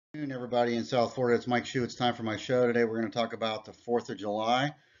Afternoon, everybody in South Florida. It's Mike Shu. It's time for my show. Today we're going to talk about the 4th of July.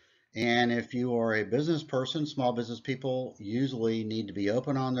 And if you are a business person, small business people usually need to be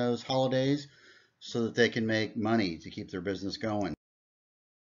open on those holidays so that they can make money to keep their business going.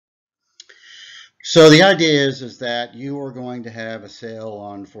 So the idea is that you are going to have a sale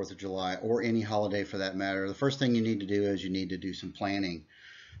on 4th of July or any holiday for that matter. The first thing you need to do is you need to do some planning.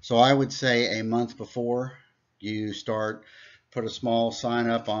 So I would say a month before you start, put a small sign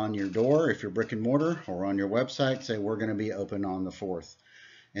up on your door if you're brick and mortar, or on your website, say we're going to be open on the 4th.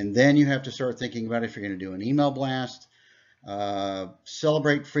 And then you have to start thinking about if you're going to do an email blast.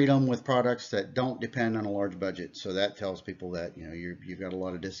 Celebrate freedom with products that don't depend on a large budget. So that tells people that you've got a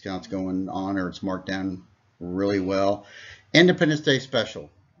lot of discounts going on, or it's marked down really well. Independence Day special,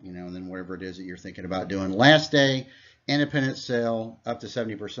 and then whatever it is that you're thinking about doing. Last day, Independence sale up to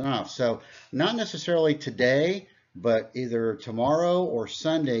 70% off. So not necessarily today, but either tomorrow or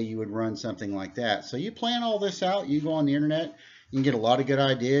Sunday you would run something like that. So you plan all this out. You go on the internet, you can get a lot of good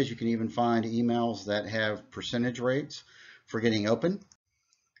ideas. You can even find emails that have percentage rates for getting open.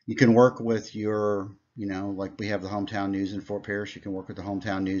 You can work with your, like we have the Hometown News in Fort Pierce. You can work with the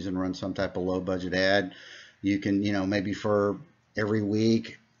Hometown News and run some type of low budget ad. You can, maybe for every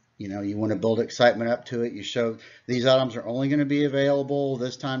week, you want to build excitement up to it. You show these items are only going to be available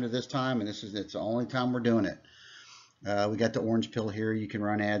this time to this time, and it's the only time we're doing it. We got the orange pill here. You can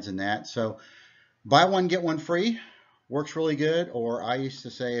run ads in that. So buy one, get one free works really good. Or I used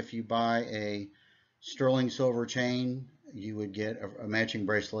to say if you buy a sterling silver chain, you would get a matching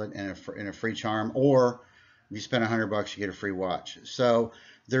bracelet and a free charm. Or if you spend $100, you get a free watch. So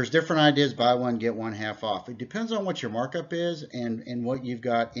there's different ideas. Buy one, get one half off. It depends on what your markup is and what you've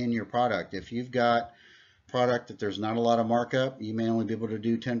got in your product. If you've got product that there's not a lot of markup, you may only be able to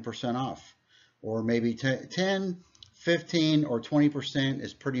do 10% off, or maybe 10, 15, or 20%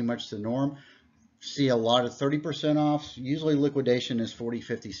 is pretty much the norm. See a lot of 30% off. Usually liquidation is 40,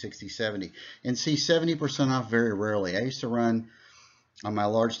 50, 60, 70, and see 70% off very rarely. I used to run on my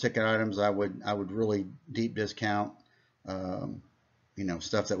large ticket items. I would really deep discount,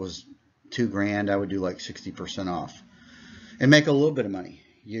 stuff that was $2,000. I would do like 60% off and make a little bit of money.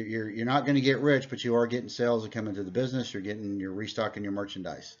 You're not going to get rich, but you are getting sales that come into the business. You're restocking your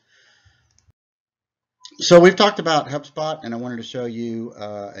merchandise. So we've talked about HubSpot, and I wanted to show you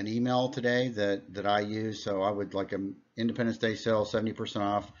an email today that I use. So I would like an Independence Day sale, 70%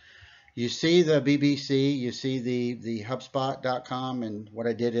 off. You see the BBC, you see the HubSpot.com, and what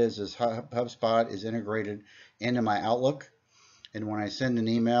I did is HubSpot is integrated into my Outlook. And when I send an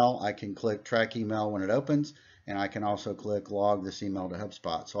email, I can click track email when it opens, and I can also click log this email to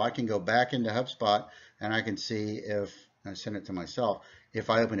HubSpot. So I can go back into HubSpot and I can see if I send it to myself, if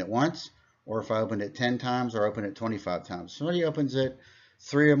I open it once, or if I open it 10 times, or open it 25 times. Somebody opens it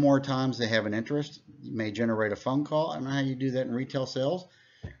 3 or more times, they have an interest. You may generate a phone call. I don't know how you do that in retail sales.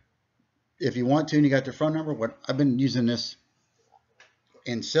 If you want to and you got their phone number, I've been using this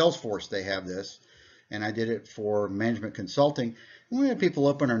in Salesforce, they have this, and I did it for management consulting. And we had people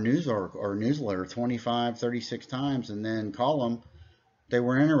open our newsletter 25, 36 times and then call them. They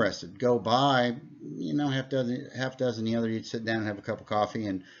were interested. Go by, half dozen the other, you'd sit down and have a cup of coffee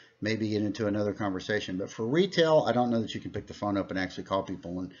and maybe get into another conversation. But for retail, I don't know that you can pick the phone up and actually call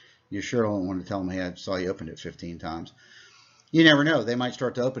people, and you sure don't want to tell them, hey, I saw you open it 15 times. You never know. They might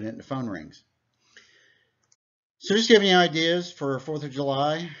start to open it and the phone rings. So just giving you ideas for 4th of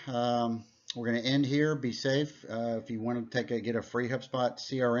July. We're going to end here. Be safe. If you want to get a free HubSpot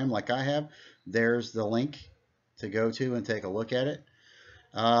CRM like I have, there's the link to go to and take a look at it.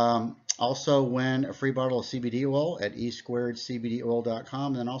 Also win a free bottle of CBD oil at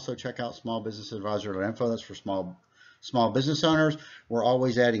e2cbdoil.com. And then also check out smallbusinessadvisor.info. That's for small business owners. We're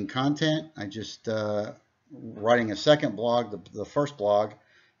always adding content. I just writing a second blog. The first blog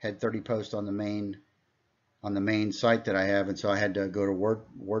had 30 posts on the main site that I have, and so I had to go to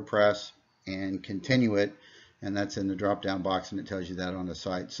WordPress and continue it, and that's in the drop down box, and it tells you that on the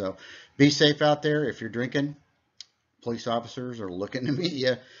site. So be safe out there. If you're drinking, police officers are looking to meet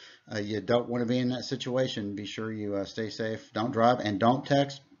you. You don't want to be in that situation. Be sure you stay safe. Don't drive and don't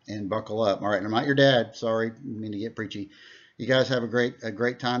text, and buckle up. All right, I'm not your dad. Sorry, I didn't mean to get preachy. You guys have a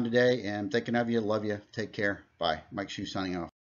great time today, and thinking of you. Love you. Take care. Bye. Mike Shu signing off.